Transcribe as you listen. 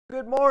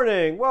Good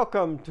morning.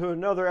 Welcome to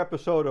another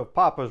episode of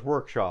Papa's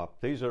Workshop.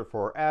 These are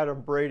for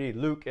Adam, Brady,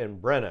 Luke,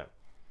 and Brenna.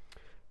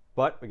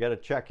 But we got to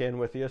check in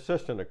with the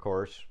assistant, of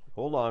course.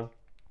 Hold on.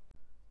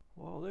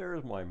 Well,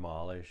 there's my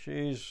Molly.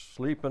 She's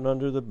sleeping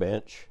under the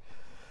bench.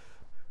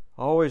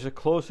 Always a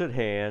close at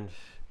hand.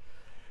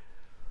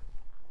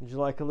 Would you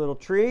like a little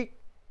treat?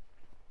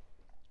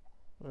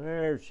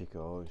 There she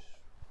goes.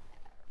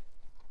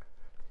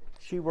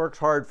 She works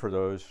hard for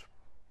those.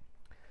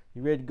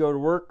 You ready to go to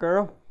work,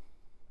 girl?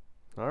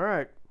 All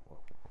right.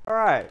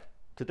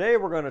 Today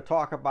we're going to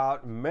talk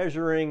about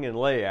measuring and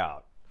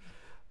layout.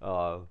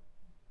 You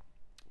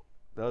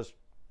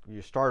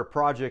start a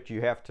project,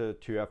 you have to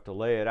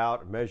lay it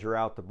out and measure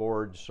out the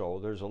boards. So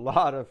there's a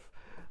lot of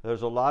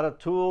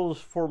tools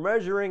for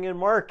measuring and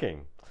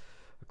marking.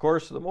 Of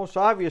course, the most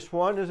obvious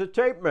one is a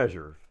tape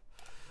measure.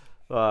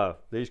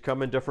 These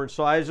come in different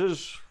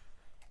sizes,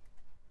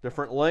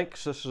 different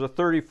lengths. This is a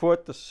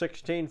 30-foot, the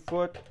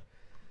 16-foot.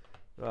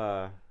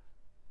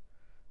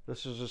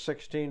 This is a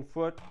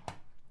 16-foot.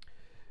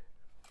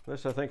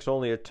 This, I think, is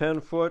only a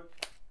 10-foot.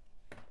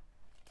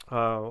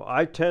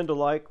 I tend to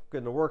like,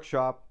 in the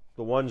workshop,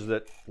 the ones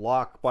that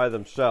lock by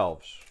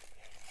themselves.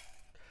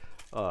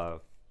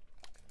 So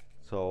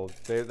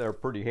they're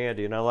pretty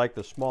handy, and I like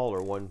the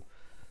smaller one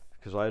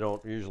because I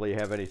don't usually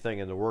have anything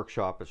in the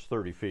workshop that's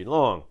 30 feet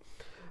long.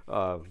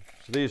 So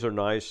these are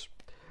nice.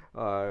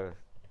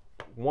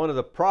 One of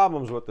the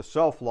problems with the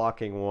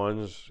self-locking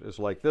ones is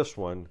like this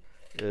one,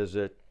 is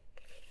that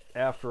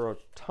after a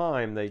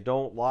time they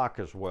don't lock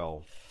as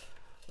well.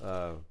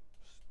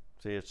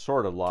 See, it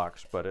sort of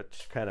locks, but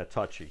it's kind of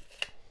touchy.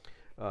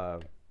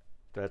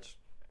 That's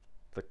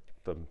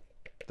the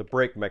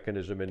brake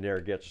mechanism in there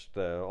gets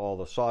all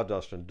the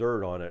sawdust and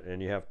dirt on it, and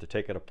you have to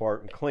take it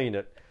apart and clean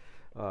it,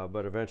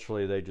 but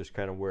eventually they just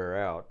kind of wear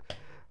out.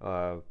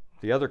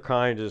 The other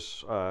kind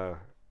is got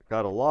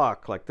a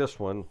lock like this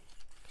one.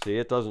 See,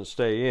 it doesn't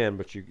stay in,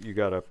 but you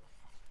gotta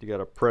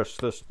press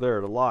this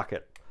there to lock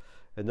it,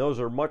 and those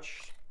are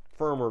much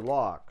firmer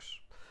locks.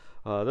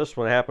 This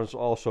one happens to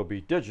also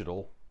be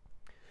digital.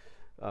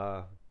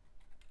 I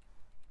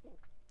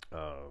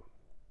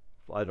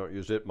don't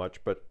use it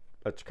much, but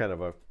that's kind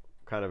of a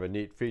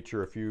neat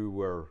feature if you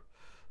were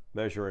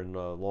measuring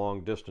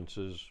long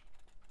distances.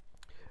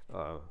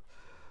 But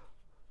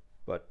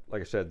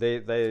like I said,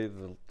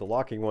 the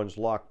locking ones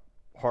lock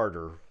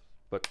harder,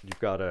 but you've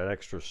got an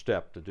extra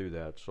step to do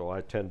that. So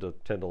I tend to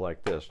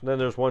like this. And then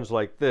there's ones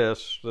like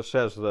this. This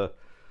has the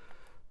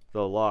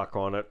lock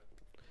on it.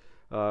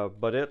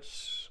 But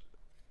it's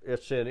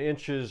in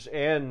inches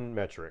and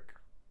metric,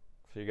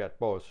 so you got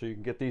both. So you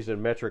can get these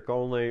in metric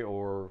only,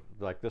 or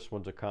like this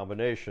one's a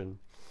combination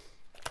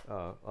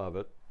of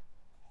it.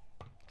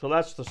 So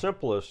that's the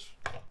simplest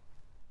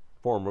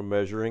form of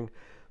measuring.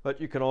 But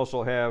you can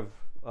also have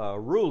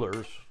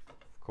rulers,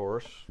 of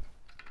course.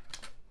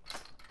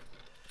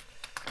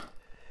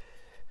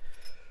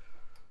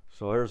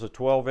 So here's a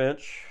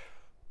 12-inch,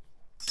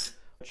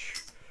 a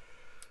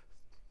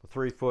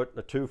 3-foot, and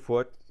a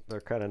 2-foot. They're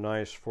kind of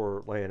nice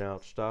for laying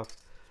out stuff.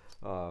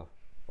 I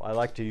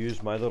like to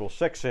use my little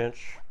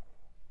 6-inch.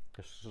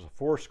 This is a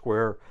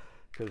 4-square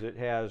because it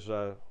has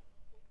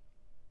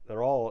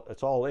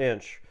it's all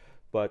inch,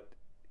 but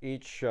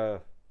each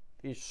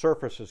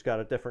surface has got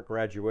a different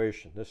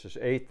graduation. This is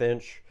 1/8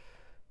 inch.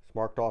 It's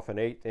marked off in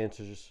 1/8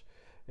 inches,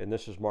 and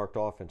this is marked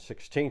off in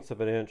 1/16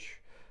 of an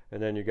inch.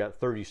 And then you got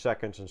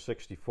 32nds and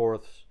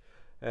 64ths.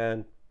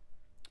 And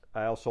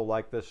I also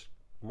like this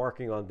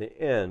marking on the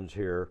ends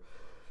here.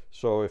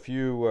 So if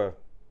you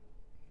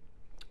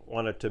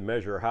wanted to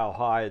measure how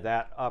high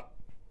that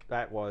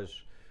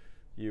was,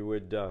 you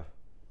would, let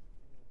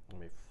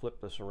me flip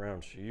this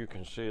around so you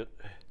can see it.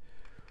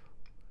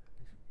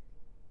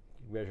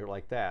 You measure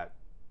like that,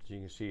 so you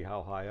can see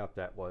how high up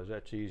that was.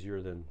 That's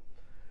easier than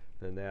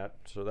that.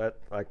 So that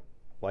I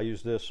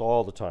use this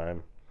all the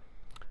time.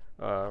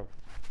 But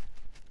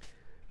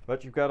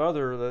you've got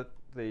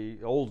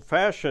the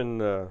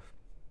old-fashioned,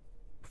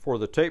 before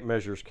the tape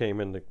measures came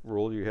in the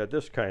rule, you had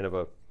this kind of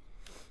a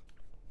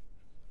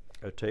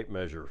tape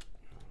measure.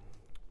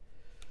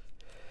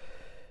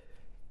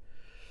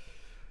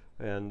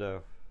 And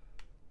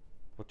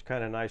what's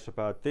kind of nice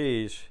about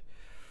these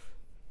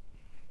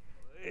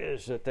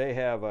is that they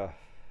have at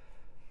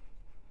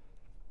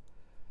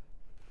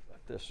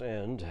this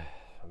end,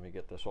 let me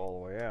get this all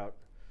the way out,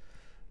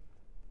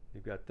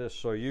 you've got this,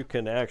 so you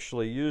can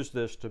actually use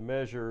this to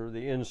measure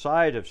the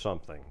inside of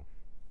something.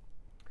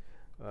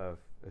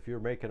 If you're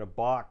making a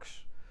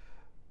box,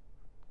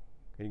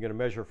 and you're going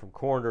to measure from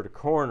corner to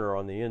corner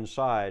on the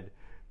inside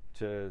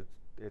to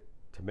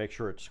make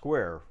sure it's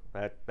square.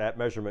 That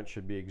measurement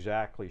should be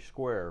exactly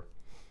square.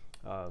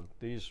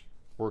 These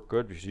work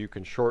good because you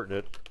can shorten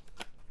it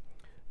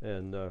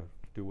and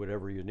do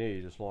whatever you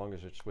need as long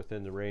as it's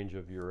within the range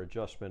of your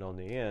adjustment on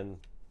the end.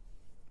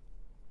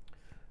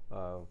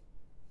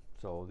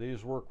 So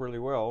these work really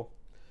well.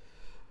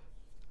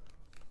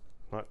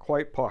 Not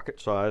quite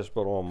pocket size,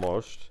 but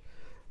almost.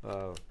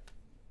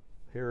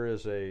 Here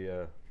is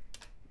a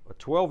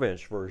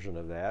 12-inch version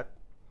of that.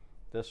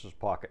 this is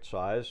pocket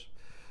size.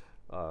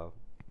 So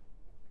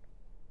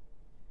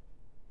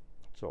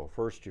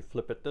first you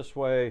flip it this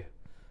way,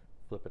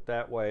 flip it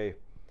that way,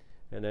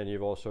 and then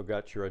you've also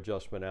got your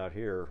adjustment out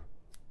here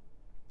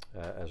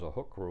as a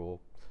hook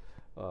rule.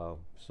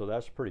 So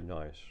that's pretty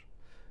nice.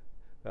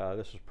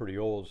 This is pretty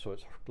old, so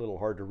it's a little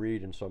hard to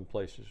read in some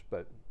places,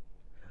 but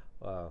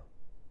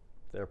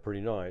they're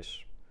pretty nice.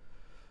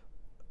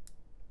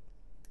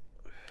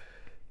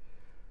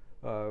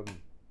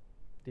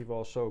 You've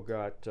also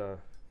got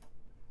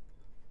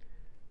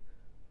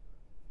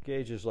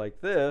gauges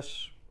like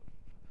this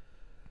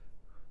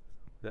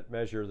that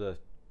measure the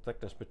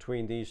thickness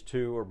between these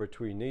two or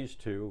between these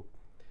two,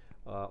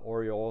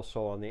 or you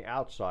also on the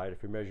outside,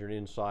 if you're measuring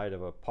inside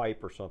of a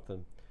pipe or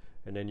something,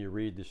 and then you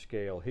read the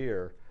scale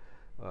here.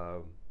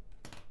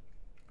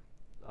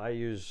 I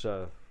use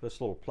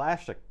this little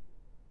plastic,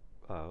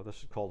 this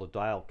is called a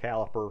dial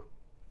caliper,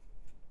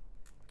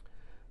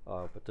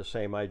 but the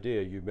same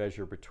idea. You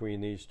measure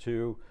between these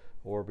two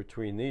or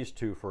between these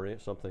two for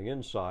something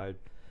inside,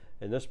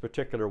 and this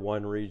particular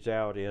one reads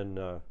out in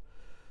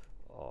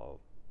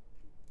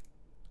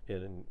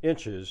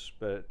inches,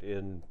 but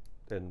in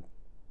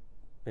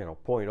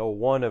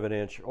 0.01 of an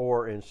inch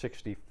or in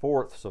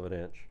 64ths of an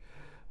inch.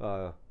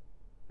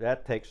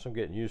 That takes some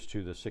getting used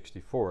to, the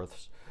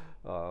 64ths,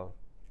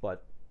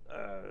 but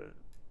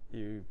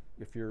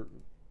if you're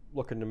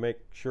looking to make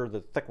sure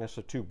the thickness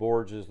of two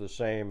boards is the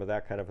same or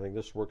that kind of thing,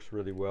 this works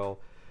really well.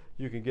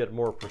 You can get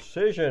more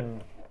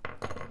precision.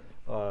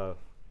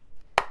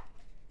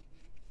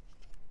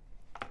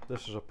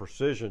 This is a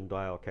precision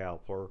dial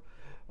caliper.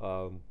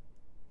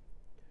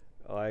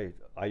 I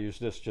use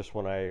this just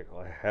when I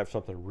have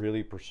something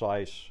really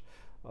precise,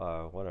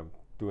 when I'm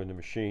doing the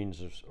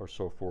machines or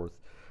so forth.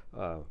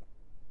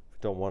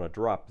 Don't want to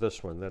drop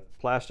this one. That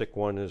plastic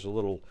one is a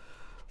little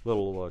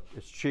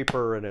it's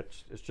cheaper, and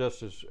it's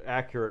just as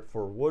accurate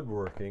for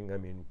woodworking. I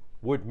mean,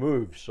 wood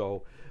moves,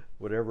 so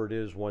whatever it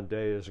is one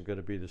day isn't going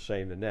to be the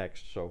same the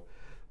next. So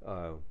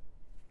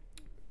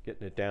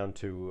getting it down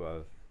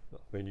to,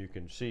 I mean, you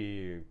can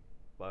see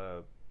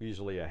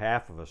easily a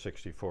half of a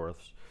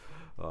 64ths.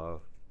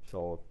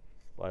 So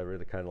I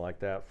really kind of like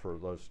that for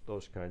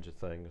those kinds of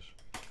things.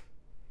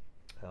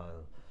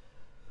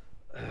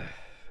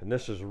 And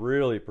this is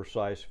really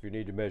precise if you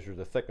need to measure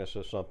the thickness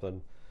of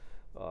something.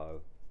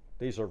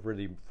 These are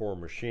really for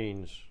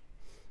machining.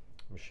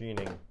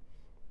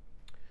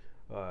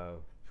 You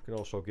can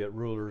also get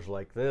rulers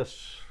like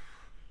this.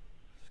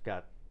 It's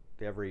got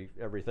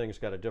everything's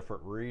got a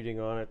different reading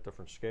on it,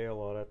 different scale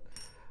on it.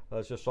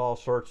 It's just all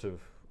sorts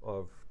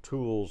of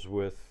tools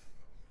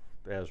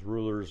as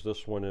rulers.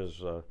 This one is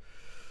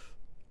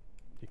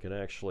you can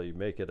actually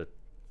make it a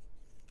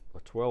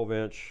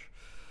 12-inch.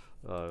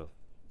 You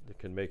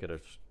can make it a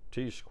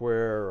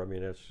T-square. I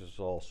mean, it's just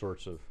all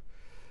sorts of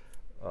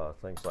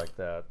things like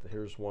that.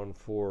 Here's one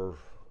for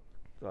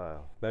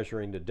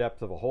measuring the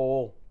depth of a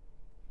hole.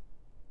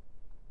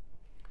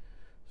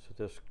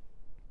 So this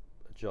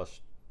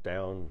adjusts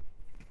down,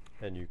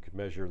 and you can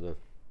measure the,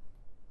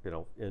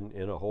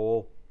 in a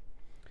hole.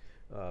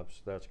 So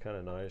that's kind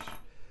of nice.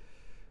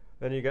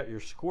 Then you got your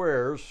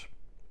squares.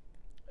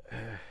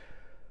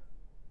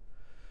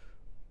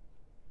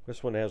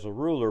 This one has a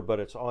ruler, but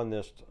it's on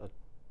this.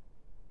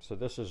 So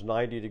this is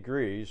 90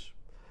 degrees,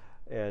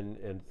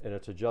 and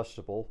it's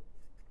adjustable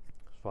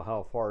for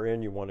how far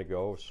in you want to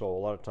go. So a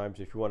lot of times,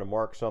 if you want to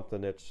mark something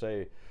that's,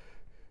 say,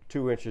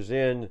 2 inches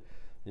in,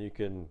 you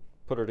can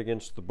put it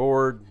against the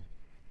board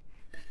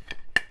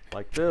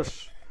like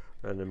this,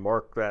 and then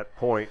mark that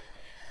point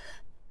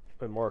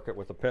and mark it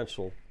with a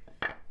pencil.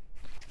 I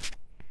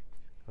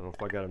don't know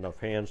if I got enough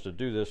hands to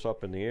do this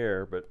up in the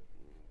air, but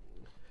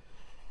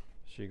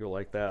so you go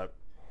like that.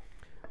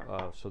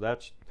 So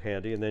that's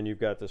handy. And then you've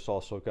got this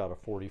also got a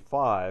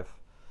 45,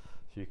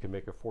 so you can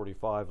make a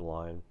 45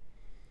 line.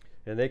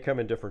 And they come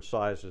in different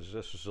sizes.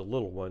 This is a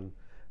little one.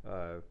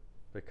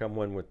 They come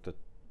one with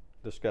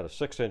this got a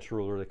 6-inch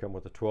ruler. They come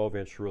with a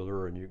 12-inch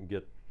ruler, and you can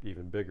get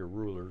even bigger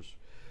rulers.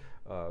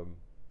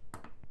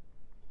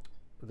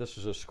 This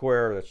is a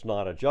square that's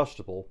not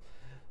adjustable,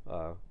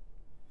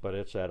 but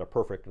it's at a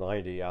perfect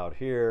 90 out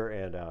here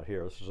and out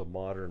here. This is a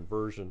modern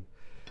version.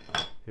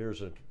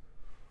 Here's a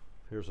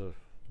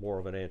more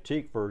of an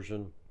antique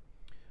version.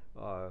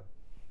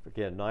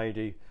 Again,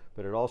 90,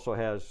 but it also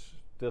has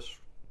this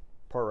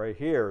part right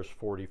here is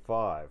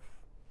 45.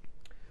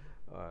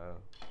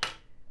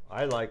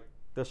 I like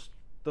this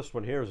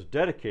one here is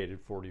dedicated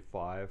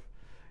 45,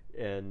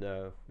 and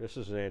this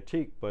is an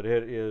antique, but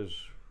it is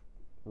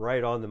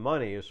right on the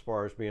money as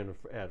far as being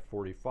at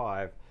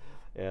 45,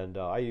 and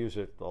I use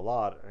it a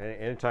lot.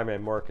 Anytime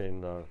I'm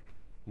marking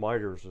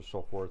miters and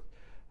so forth,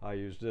 I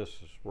use this.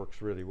 This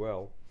works really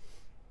well.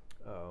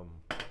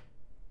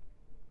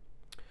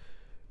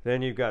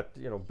 Then you've got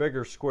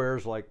bigger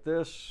squares like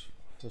this.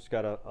 It's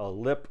got a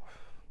lip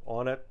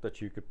on it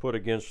that you could put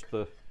against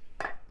the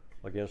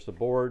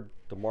board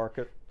to mark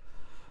it,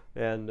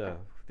 and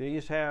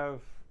these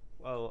have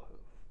a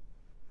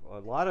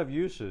lot of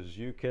uses.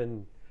 You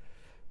can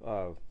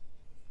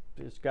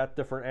it's got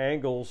different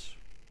angles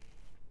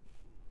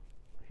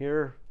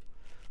here,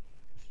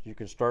 you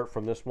can start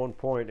from this one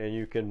point, and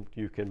you can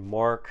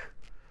mark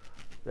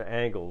the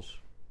angles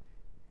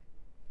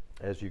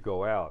as you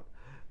go out.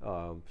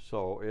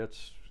 So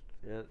it's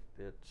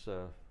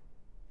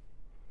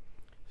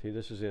see,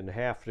 this is in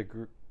half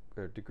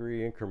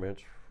degree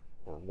increments,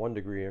 or 1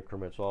 degree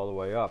increments all the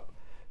way up.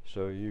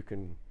 So you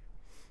can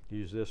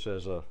use this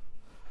as a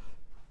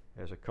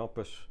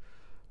compass.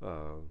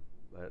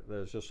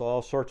 There's just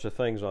all sorts of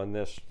things on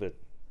this that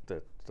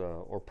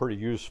are pretty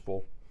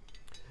useful.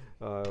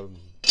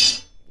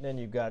 Then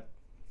you've got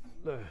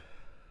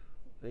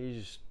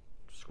these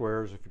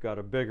squares if you've got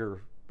a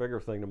bigger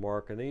thing to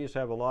mark, and these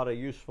have a lot of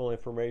useful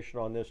information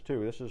on this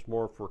too. This is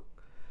more for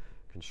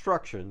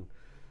construction.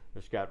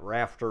 It's got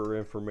rafter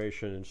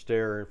information and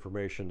stair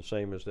information,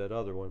 same as that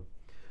other one,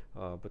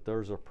 but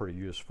those are pretty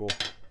useful.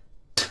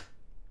 If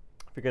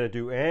you're going to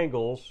do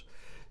angles,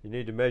 you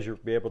need to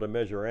be able to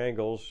measure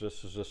angles.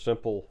 This is a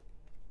simple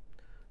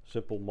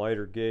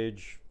miter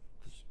gauge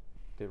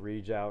that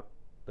reads out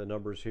the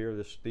numbers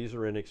here. These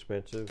are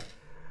inexpensive.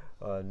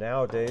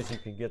 Nowadays you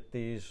can get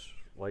these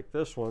like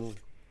this one,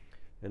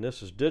 and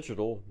this is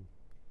digital,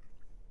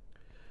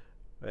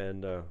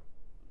 and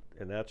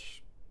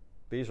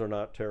these are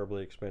not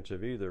terribly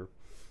expensive either,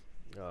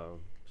 so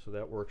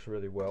that works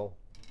really well.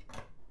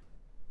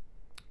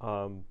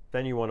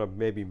 Then you want to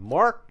maybe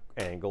mark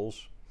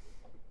angles.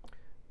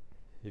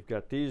 You've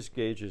got these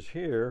gauges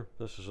here.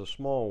 This is a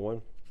small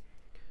one,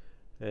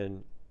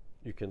 and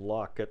you can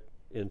lock it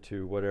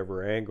into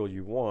whatever angle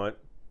you want,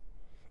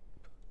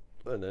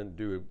 and then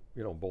do,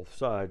 you know, both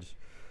sides.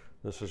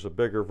 This is a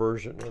bigger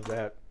version of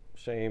that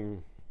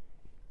same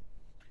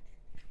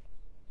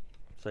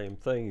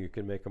thing. You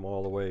can make them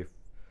all the way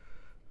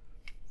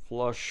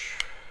flush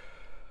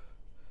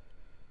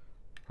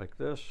like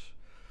this,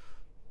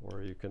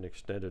 or you can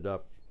extend it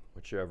up,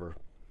 whichever.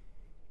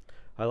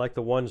 I like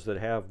the ones that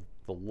have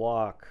the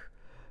lock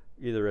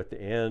either at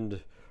the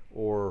end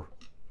or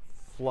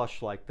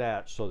flush like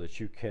that, so that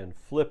you can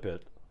flip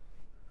it.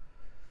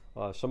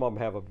 Some of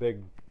them have a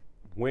big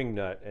wing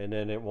nut, and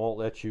then it won't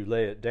let you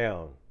lay it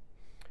down.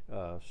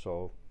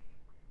 So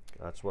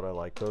that's what I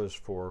like those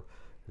for.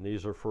 And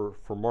these are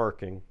for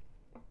marking.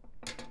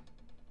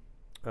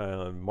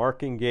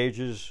 Marking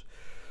gauges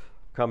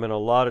come in a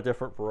lot of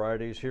different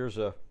varieties. Here's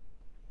an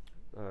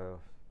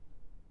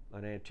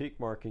antique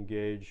marking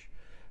gauge,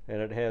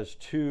 and it has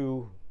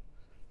two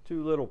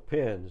little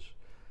pins,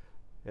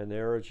 and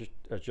they're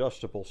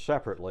adjustable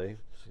separately.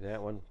 See that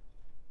one?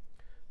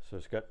 So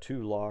it's got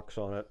 2 locks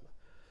on it.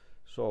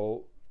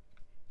 So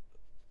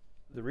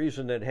the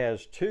reason it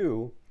has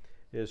 2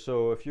 is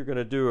so if you're going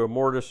to do a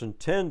mortise and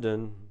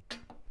tenon,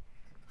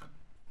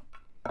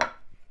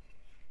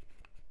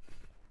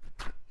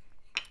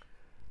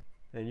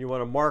 and you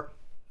want to mark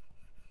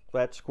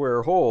that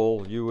square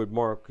hole, you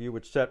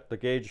would set the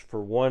gauge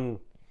for one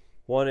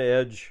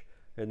edge,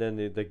 and then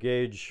the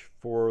gauge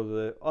for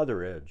the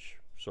other edge.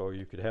 So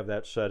you could have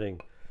that setting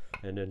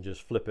and then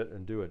just flip it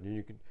and do it. And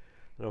you can,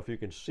 I don't know if you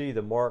can see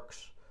the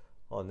marks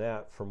on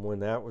that from when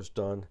that was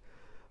done.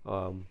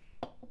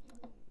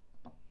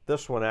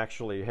 This one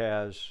actually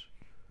has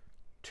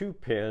 2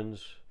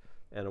 pins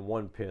and a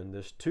 1 pin.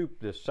 This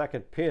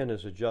second pin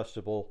is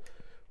adjustable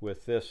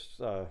with this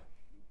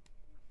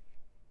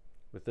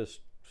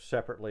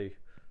separately,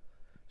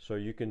 so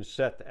you can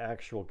set the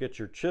actual, get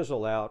your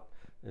chisel out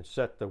and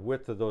set the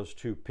width of those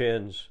 2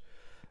 pins,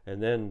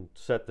 and then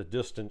set the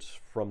distance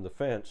from the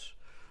fence,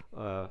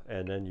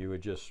 and then you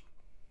would just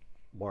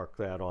mark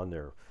that on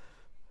there.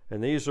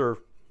 And these are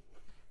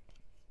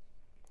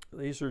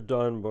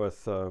done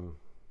with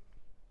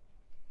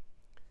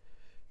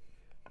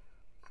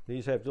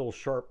these have little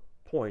sharp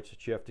points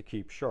that you have to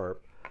keep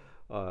sharp,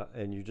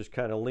 and you just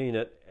kind of lean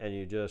it and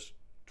you just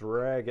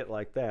drag it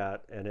like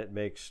that, and it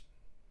makes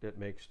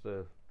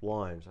the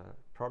lines. I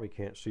probably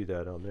can't see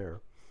that on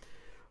there.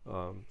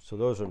 So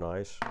those are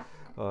nice.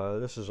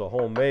 This is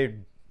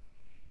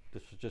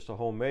just a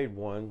homemade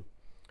one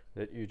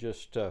that you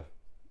just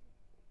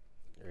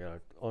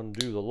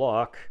undo the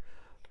lock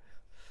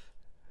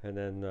and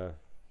then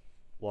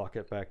lock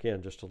it back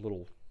in. Just a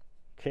little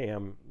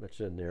cam that's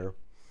in there.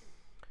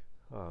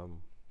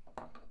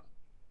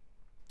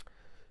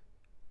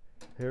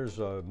 Here's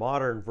a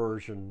modern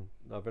version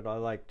of it. I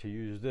like to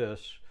use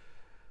this.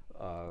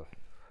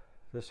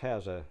 This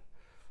has a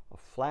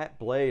flat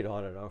blade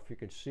on it. I don't know if you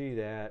can see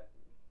that.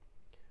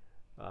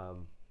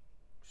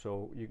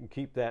 So you can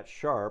keep that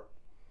sharp,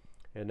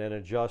 and then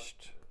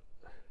adjust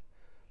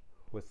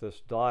with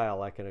this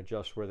dial. I can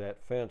adjust where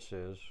that fence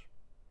is,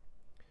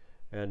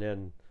 and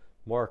then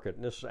mark it.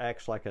 And this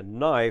acts like a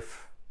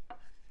knife.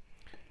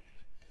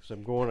 So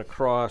I'm going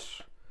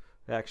across,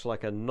 it acts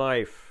like a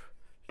knife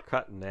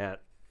cutting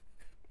that.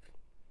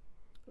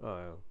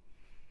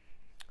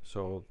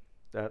 So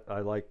that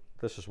I like.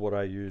 This is what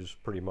I use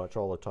pretty much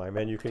all the time.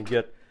 And you can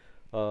get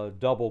a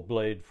double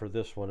blade for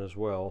this one as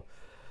well.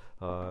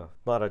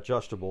 Not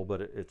adjustable,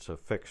 but it's a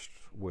fixed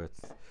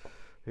width.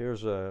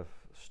 Here's a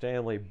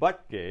Stanley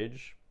butt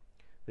gauge.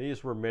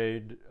 These were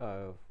made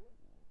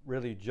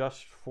really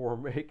just for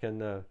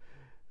making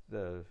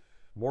the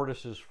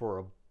mortises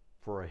for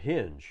a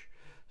hinge.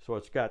 So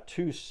it's got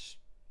two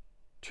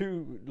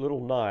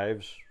little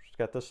knives. It's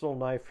got this little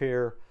knife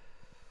here,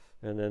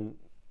 and then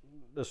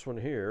this one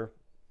here.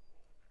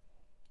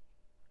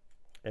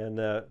 And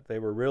they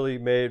were really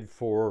made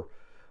for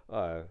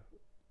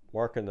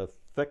marking the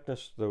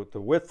thickness,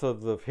 the width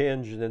of the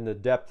hinge, and then the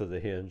depth of the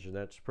hinge, and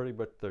that's pretty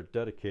much they're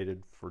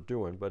dedicated for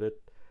doing. But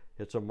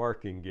it's a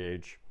marking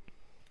gauge,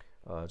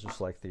 just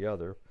like the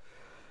other.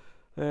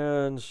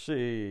 And let's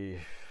see.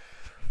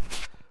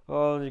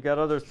 Oh, you got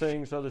other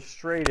things, other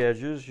straight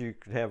edges. You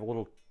can have a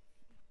little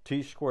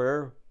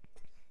T-square.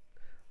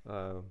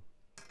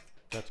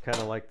 That's kind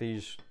of like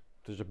these.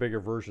 There's a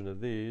bigger version of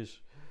these.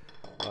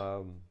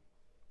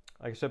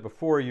 Like I said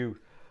before,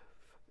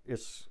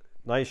 it's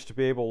nice to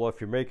be able,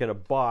 if you're making a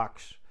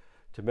box,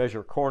 to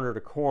measure corner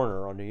to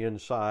corner on the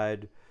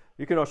inside.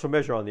 You can also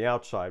measure on the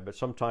outside, but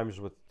sometimes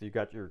with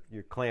you're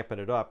clamping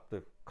it up,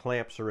 the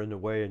clamps are in the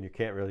way and you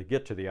can't really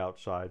get to the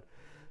outside.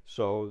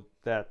 So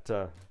that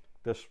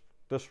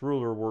this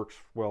ruler works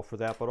well for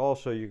that. But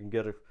also you can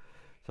get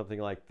something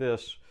like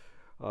this.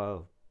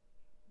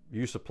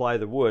 You supply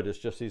the wood. It's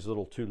just these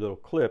two little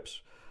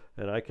clips,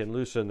 and I can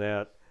loosen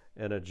that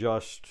and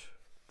adjust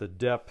the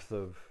depth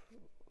of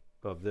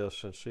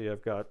this. And see,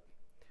 I've got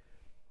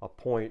a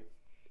point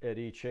at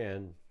each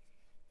end,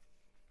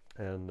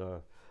 and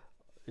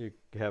you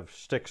have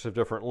sticks of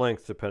different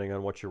lengths depending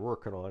on what you're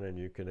working on, and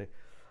you can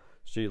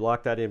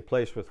lock that in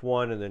place with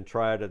one and then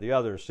try it at the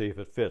other and see if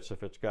it fits.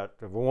 If it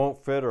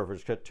won't fit, or if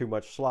it's got too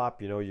much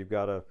slop, you've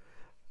got to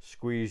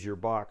squeeze your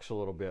box a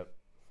little bit.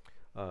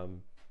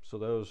 So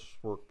those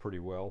work pretty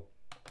well.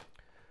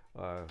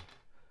 You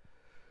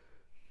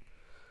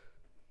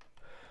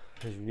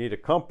need a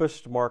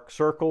compass to mark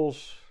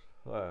circles.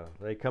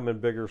 They come in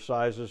bigger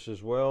sizes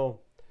as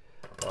well.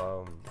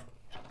 A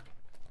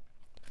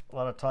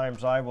lot of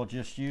times I will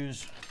just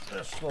use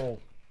this little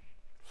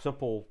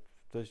simple,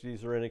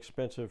 these are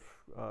inexpensive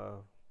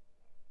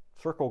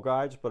circle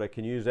guides, but I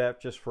can use that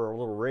just for a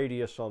little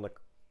radius on the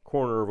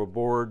corner of a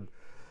board.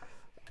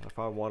 If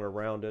I want to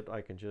round it,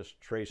 I can just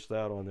trace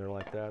that on there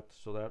like that.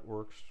 So that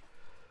works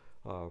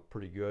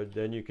pretty good.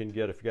 Then you can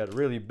get, if you got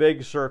really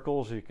big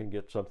circles, you can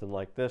get something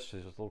like this.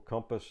 There's a little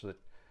compass that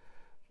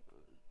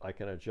I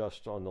can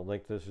adjust on the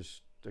length. This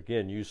is,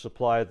 again, you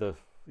supply the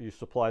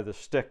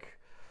stick,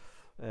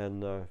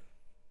 and you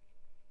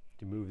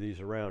move these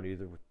around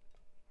either.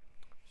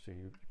 So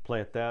you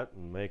plant that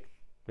and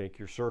make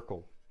your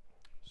circle.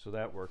 So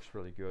that works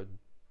really good.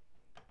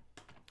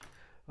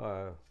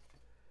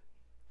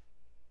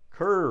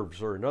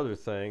 Curves are another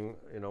thing.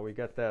 We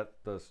got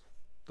the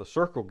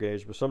circle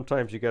gauge, but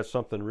sometimes you got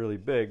something really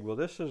big. Well,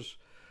 this is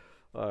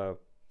this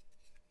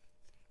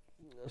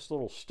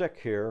little stick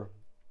here,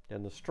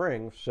 and the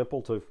string,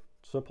 simple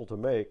to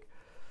make.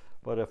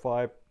 But if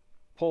I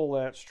pull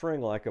that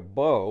string like a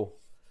bow,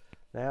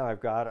 now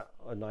I've got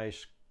a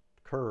nice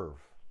curve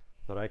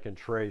that I can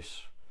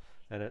trace,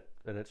 and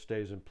it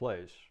stays in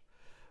place.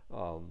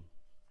 So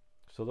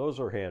those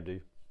are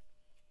handy.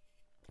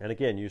 And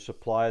again, you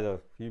supply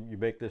you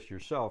make this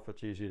yourself.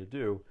 It's easy to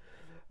do.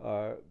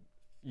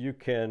 You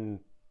can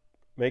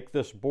make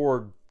this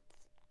board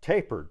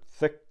tapered,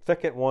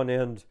 thick at one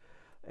end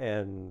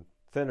and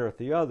thinner at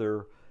the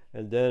other,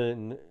 and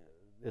then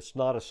it's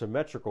not a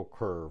symmetrical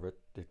curve.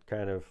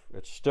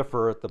 It's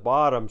stiffer at the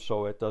bottom,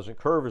 so it doesn't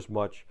curve as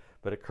much,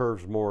 but it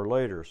curves more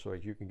later. So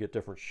you can get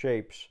different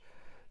shapes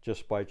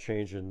just by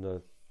changing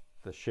the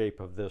shape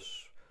of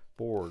this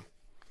board.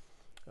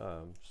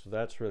 So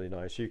that's really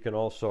nice. You can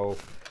also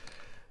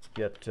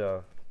get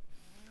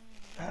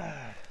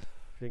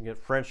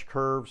French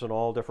curves in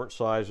all different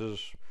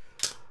sizes,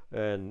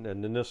 and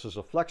then this is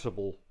a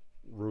flexible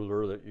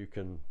ruler that you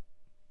can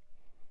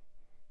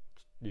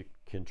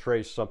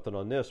trace something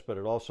on this, but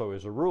it also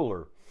is a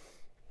ruler.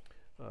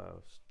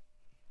 So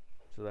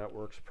that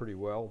works pretty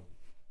well.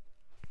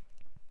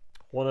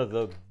 One of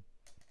the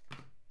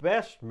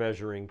best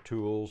measuring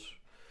tools,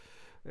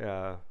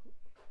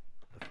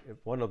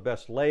 one of the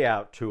best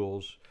layout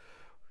tools,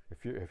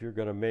 if you're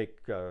going to make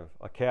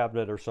a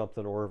cabinet or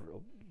something, or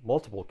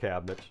multiple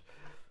cabinets,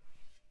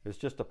 is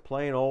just a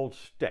plain old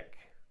stick.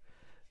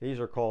 These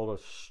are called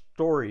a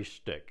story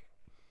stick,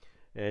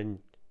 and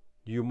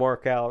you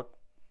mark out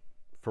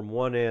from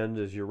one end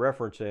as your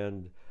reference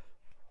end.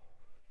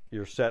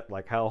 You're set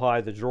like how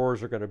high the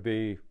drawers are going to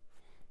be,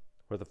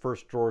 where the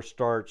first drawer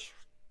starts,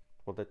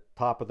 with the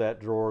top of that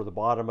drawer, the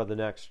bottom of the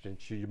next, and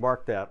so you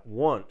mark that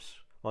once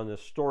on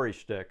this story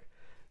stick.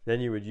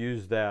 Then you would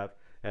use that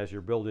as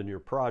you're building your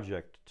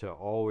project, to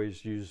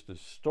always use the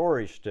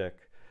story stick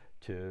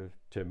to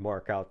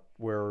mark out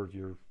where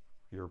your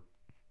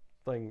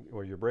thing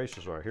or your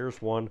braces are.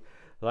 Here's one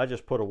that I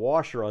just put a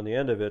washer on the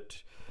end of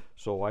it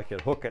so I can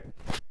hook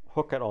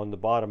it on the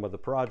bottom of the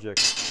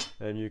project,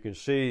 and you can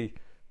see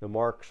the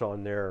marks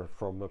on there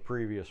from the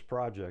previous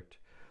project,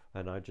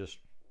 and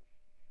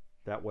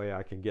that way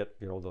I can get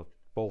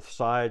both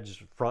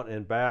sides, front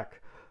and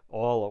back,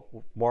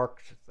 all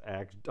marked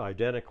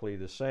identically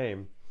the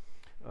same.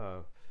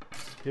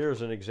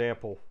 Here's an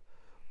example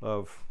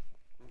of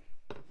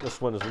This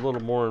one is a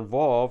little more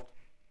involved,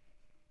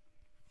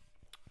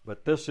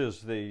 but this is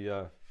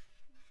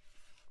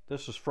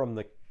from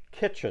the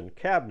kitchen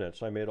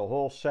cabinets. I made a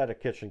whole set of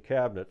kitchen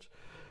cabinets.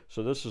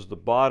 So this is the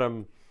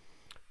bottom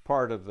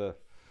part of the,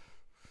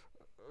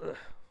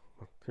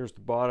 here's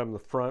the bottom, the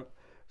front.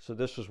 So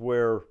this is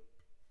where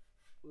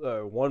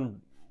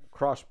one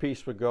cross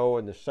piece would go,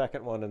 and the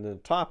second one, and then the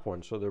top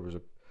one. So there was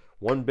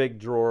one big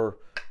drawer,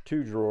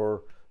 2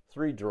 drawer,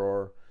 3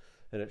 drawer,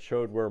 and it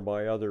showed where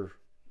my other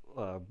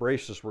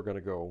braces were going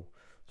to go.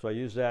 So I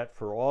used that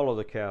for all of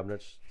the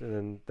cabinets,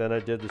 and then I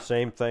did the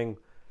same thing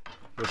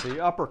with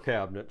the upper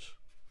cabinets.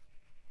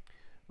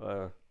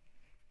 So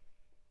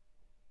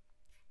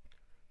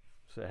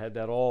I had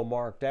that all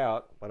marked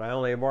out, but I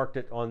only marked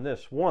it on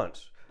this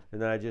once,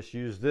 and then I just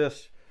used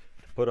this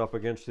to put up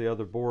against the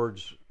other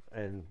boards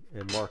and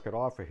mark it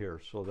off of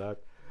here. So that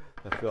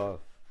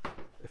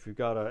if you've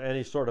got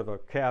any sort of a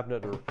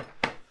cabinet or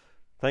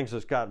things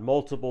that's got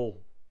multiple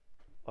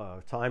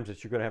times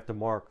that you're going to have to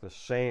mark the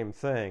same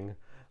thing,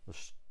 the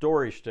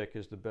story stick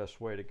is the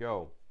best way to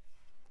go.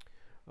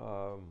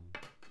 I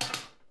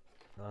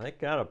think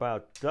that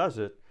about does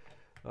it.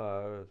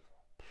 There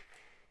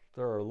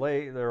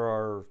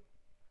are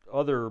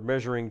other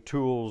measuring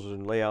tools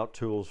and layout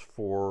tools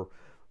for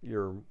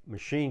your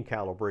machine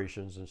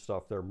calibrations and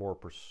stuff. They're more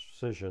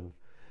precision.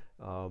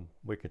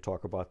 We can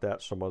talk about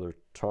that some other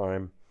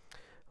time.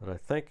 But I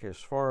think as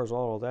far as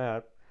all of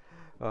that,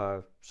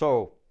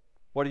 so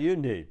what do you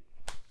need?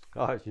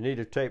 You need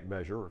a tape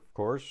measure, of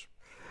course.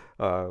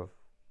 You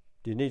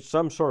need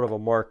some sort of a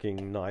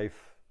marking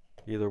knife,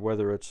 either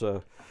whether it's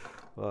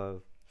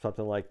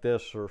something like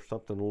this or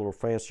something a little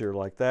fancier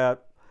like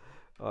that.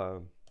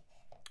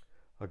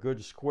 A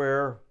good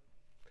square,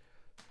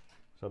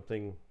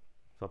 something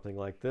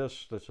like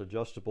this that's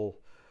adjustable.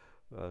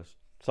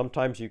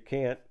 Sometimes you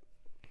can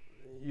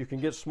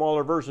get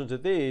smaller versions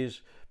of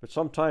these, but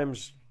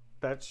sometimes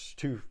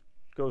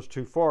goes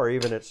too far.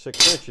 Even at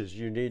 6 inches,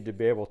 you need to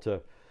be able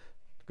to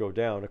go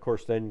down. Of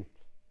course, then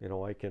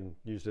I can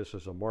use this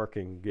as a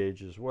marking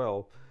gauge as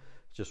well,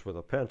 just with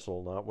a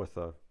pencil, not with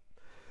a.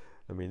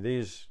 I mean,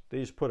 these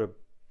put a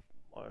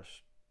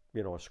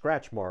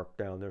scratch mark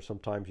down there.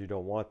 Sometimes you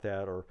don't want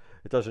that, or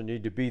it doesn't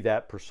need to be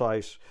that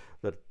precise,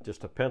 that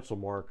just a pencil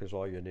mark is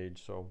all you need.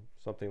 So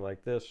something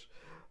like this,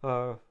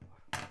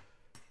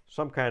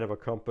 some kind of a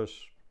compass.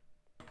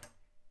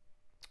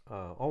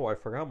 Oh, I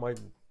forgot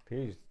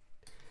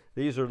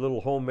these are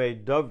little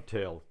homemade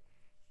dovetail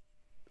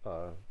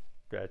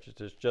gadgets.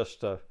 It's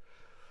just a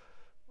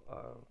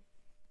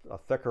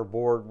thicker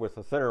board with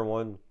a thinner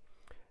one,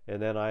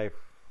 and then I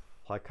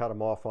cut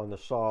them off on the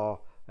saw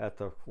at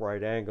the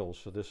right angles.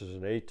 So this is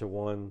an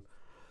 8-to-1,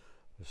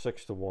 a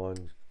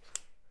 6-to-1,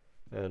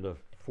 and a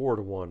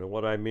 4-to-1. And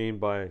what I mean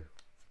by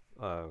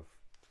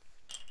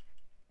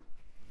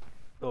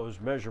those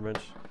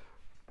measurements,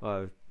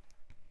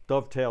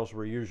 dovetails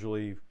were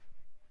usually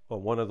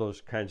one of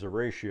those kinds of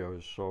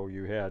ratios. So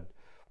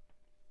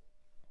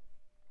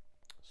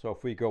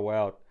if we go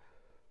out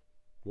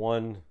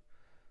 1,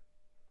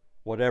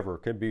 whatever, it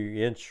could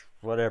be inch,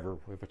 whatever,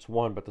 if it's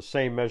 1, but the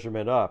same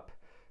measurement up,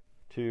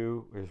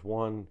 2 is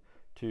 1,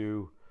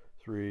 2,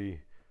 3,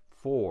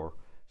 4.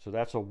 So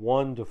that's a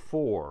 1 to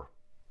 4.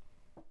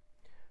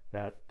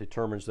 That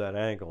determines that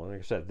angle. And like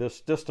I said,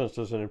 this distance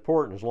isn't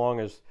important as long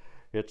as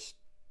it's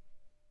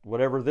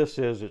whatever this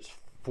is, it's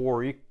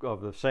 4 of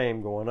the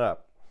same going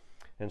up.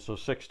 And so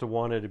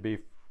 6-to-1 it'd be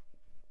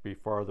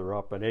farther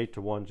up, and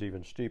 8-to-1's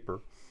even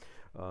steeper.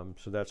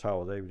 So that's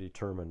how they were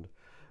determined.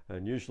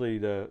 And usually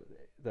the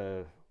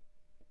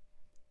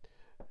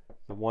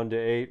 1 to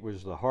 8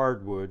 was the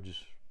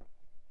hardwoods,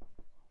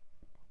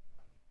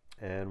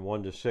 and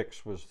 1 to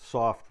 6 was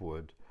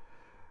softwood.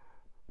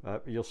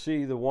 You'll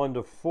see the 1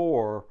 to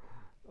 4,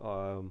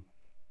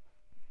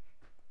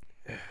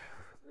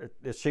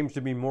 it seems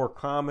to be more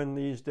common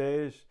these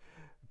days.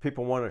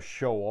 People want to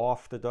show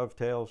off the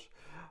dovetails.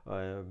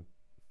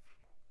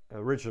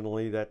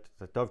 Originally, the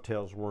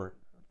dovetails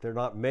they're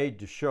not made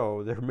to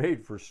show, they're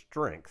made for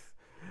strength.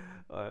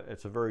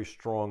 It's a very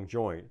strong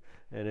joint.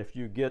 And if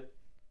you get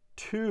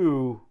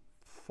too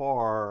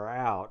far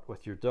out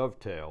with your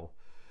dovetail,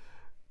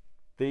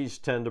 these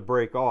tend to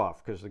break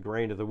off because the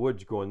grain of the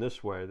wood's going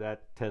this way.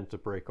 That tends to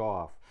break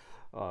off.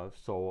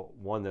 So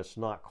one that's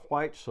not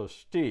quite so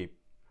steep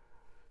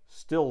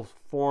still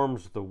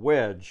forms the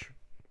wedge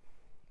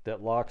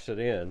that locks it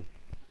in.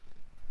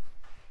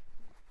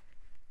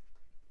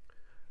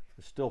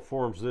 It still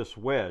forms this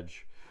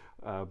wedge,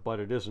 but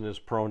it isn't as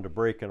prone to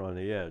breaking on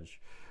the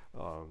edge.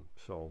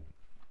 So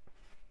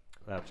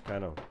that's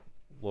kind of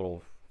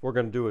little. We're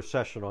going to do a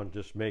session on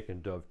just making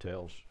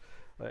dovetails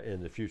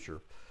in the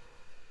future.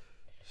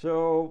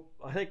 So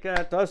I think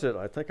that does it.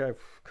 I think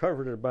I've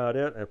covered about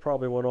it. I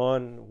probably went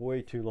on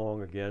way too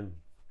long again.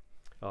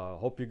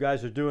 Hope you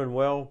guys are doing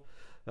well.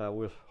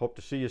 We'll hope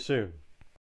to see you soon.